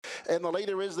And the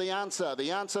leader is The Answer.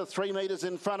 The Answer 3 metres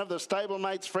in front of the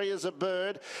stablemates, Free as a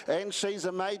Bird, and she's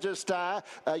a major star.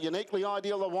 Uniquely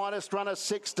Ideal, the widest runner,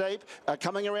 6 deep.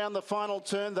 Coming around the final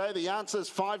turn, though, The Answer's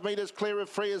 5 metres clear of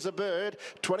Free as a Bird.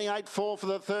 28.4 for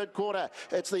the third quarter.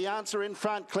 It's The Answer in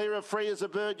front, clear of Free as a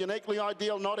Bird. Uniquely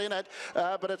Ideal not in it,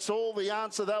 but it's all The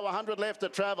Answer, though. 100 left to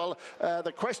travel.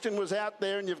 The question was out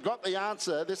there, and you've got The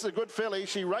Answer. This is a good filly.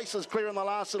 She races clear in the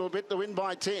last little bit to win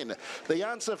by 10. The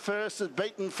Answer first has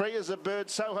beaten Free as a Bird.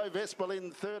 Soho Vespel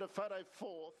in third, a photo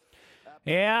fourth.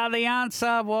 Yeah, the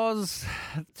answer was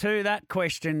to that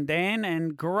question, Dan,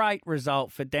 and great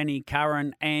result for Danny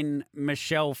Curran and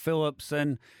Michelle Phillips.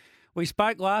 And we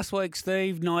spoke last week,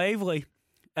 Steve, naively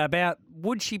about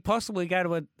would she possibly go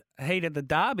to a heat of the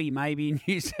Derby maybe in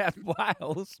New South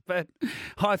Wales, but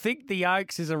I think the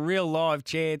Oaks is a real live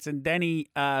chance, and Danny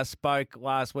spoke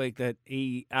last week that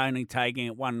he only taking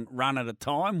it one run at a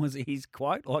time was his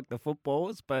quote, like the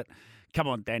footballers. But come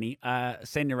on, Danny,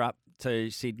 send her up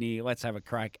to Sydney. Let's have a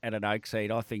crack at an Oak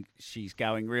seat. I think she's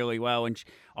going really well, and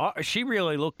she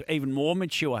really looked even more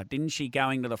mature, didn't she,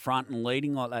 going to the front and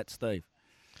leading like that, Steve?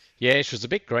 Yeah, she was a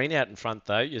bit green out in front,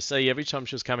 though. You see, every time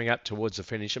she was coming up towards the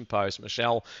finishing post,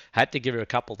 Michelle had to give her a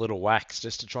couple little whacks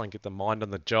just to try and get the mind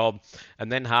on the job.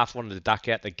 And then half wanted to duck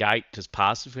out the gate just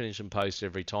past the finishing post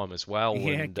every time as well.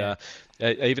 Yeah,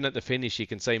 and even at the finish, you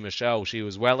can see Michelle, she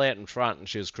was well out in front and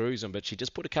she was cruising, but she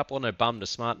just put a couple on her bum to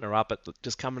smarten her up at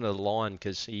just coming to the line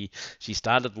because she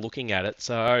started looking at it.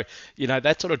 So,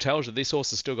 that sort of tells you this horse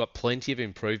has still got plenty of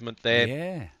improvement there.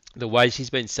 Yeah. The way she's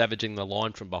been savaging the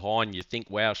line from behind, you think,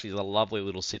 wow, she's a lovely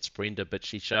little sit sprinter, but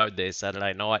she showed there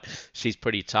Saturday night she's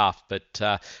pretty tough,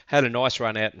 but had a nice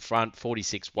run out in front,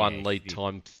 46.1 lead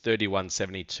time,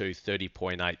 31.72,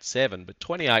 30.87, but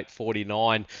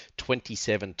 28.49,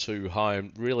 27.2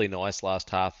 home, really nice last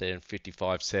half there, and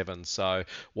 55.7, so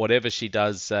whatever she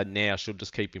does now, she'll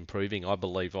just keep improving, I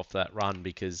believe, off that run,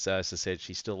 because as I said,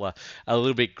 she's still a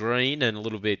little bit green and a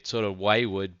little bit sort of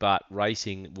wayward, but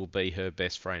racing will be her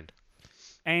best friend.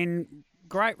 And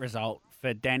great result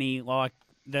for Danny.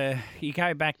 You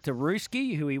go back to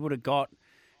Ruski, who he would have got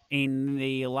in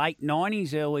the late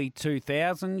 90s, early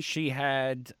 2000s. She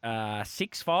had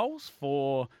 6 foals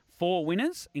for 4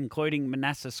 winners, including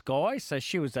Manasseh Sky. So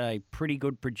she was a pretty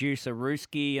good producer,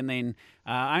 Ruski. And then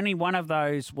only one of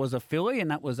those was a filly,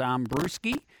 and that was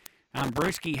Brewski.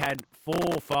 Brewski had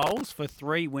 4 foals for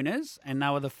 3 winners, and they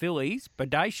were the fillies.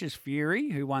 Bodacious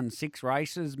Fury, who won 6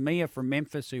 races, Mia from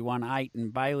Memphis, who won 8,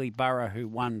 and Bailey Burrow, who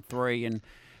won 3. And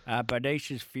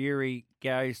Bodacious Fury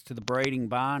goes to the breeding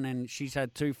barn, and she's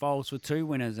had 2 foals for 2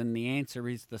 winners, and the answer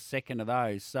is the second of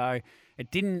those. So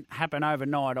it didn't happen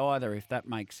overnight either, if that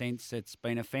makes sense. It's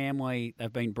been a family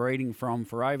they've been breeding from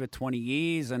for over 20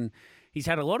 years, and he's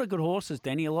had a lot of good horses,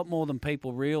 Danny, a lot more than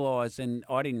people realise, and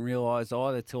I didn't realise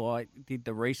either till I did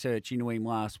the research into him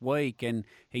last week, and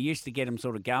he used to get him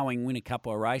sort of going, win a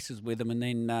couple of races with him, and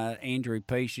then Andrew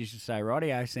Peace used to say,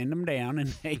 rightio, send them down, and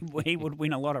he would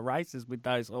win a lot of races with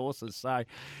those horses. So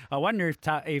I wonder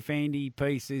if Andy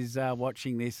Peace is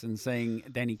watching this and seeing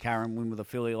Danny Curran win with a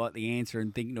filly like The Answer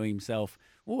and thinking to himself,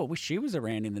 oh, I wish she was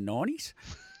around in the 90s.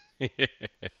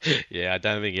 Yeah, I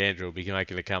don't think Andrew will be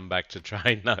making a comeback to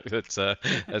train. No, that's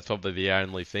probably the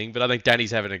only thing. But I think Danny's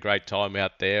having a great time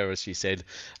out there, as she said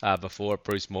before, at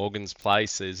Bruce Morgan's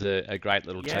place. There's a great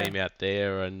little team out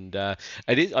there, and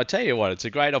it is. I tell you what, it's a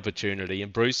great opportunity.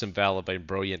 And Bruce and Val have been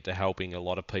brilliant to helping a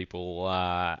lot of people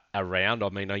around. I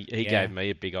mean, he gave me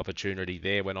a big opportunity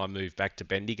there when I moved back to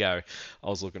Bendigo. I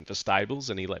was looking for stables,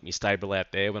 and he let me stable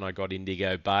out there when I got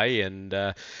Indigo Bay,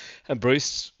 and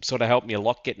Bruce sort of helped me a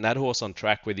lot getting that horse on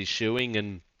track with his shoeing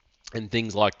and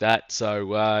things like that.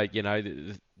 So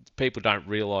people don't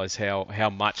realise how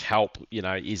much help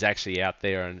is actually out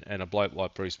there, and a bloke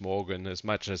like Bruce Morgan, as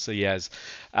much as he has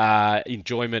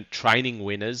enjoyment training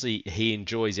winners, he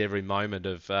enjoys every moment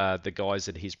of the guys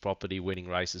at his property winning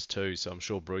races too. So I'm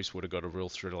sure Bruce would have got a real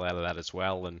thrill out of that as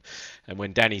well. And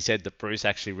when Danny said that Bruce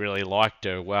actually really liked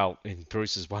her, well, and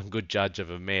Bruce is one good judge of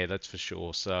a mare, that's for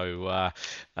sure. So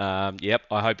I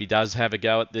hope he does have a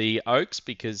go at the Oaks,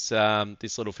 because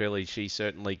this little filly, she's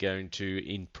certainly going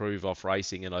to improve off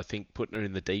racing, and I think putting her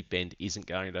in the deep end isn't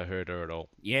going to hurt her at all.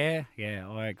 Yeah,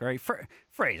 I agree.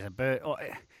 Fraser, but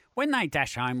when they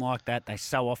dash home like that, they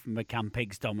so often become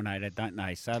pegs dominated, don't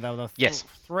they? So they were the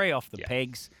 3 off the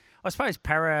pegs. I suppose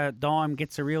Paradigm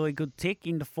gets a really good tick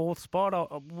into 4th spot. I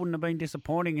wouldn't have been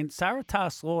disappointing. And Sarah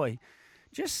Tarsloy,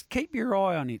 just keep your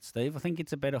eye on it, Steve. I think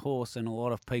it's a better horse than a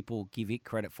lot of people give it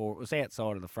credit for. It was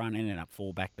outside of the front, ended up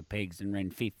 4 back to pegs and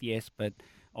ran 5th, yes, but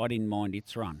I didn't mind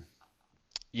its run.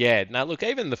 Yeah, no, look,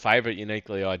 even the favourite,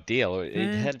 Uniquely Ideal, it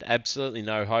Mm. had absolutely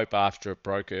no hope after it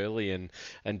broke early and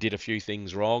did a few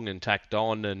things wrong and tacked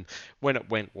on. And when it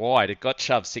went wide, it got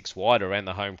shoved 6 wide around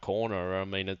the home corner. I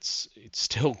mean, it's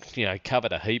still,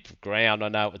 covered a heap of ground. I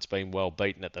know it's been well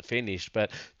beaten at the finish,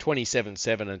 but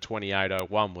 27.7 and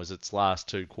 28.01 was its last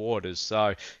 2 quarters.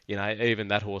 So, even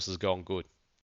that horse has gone good.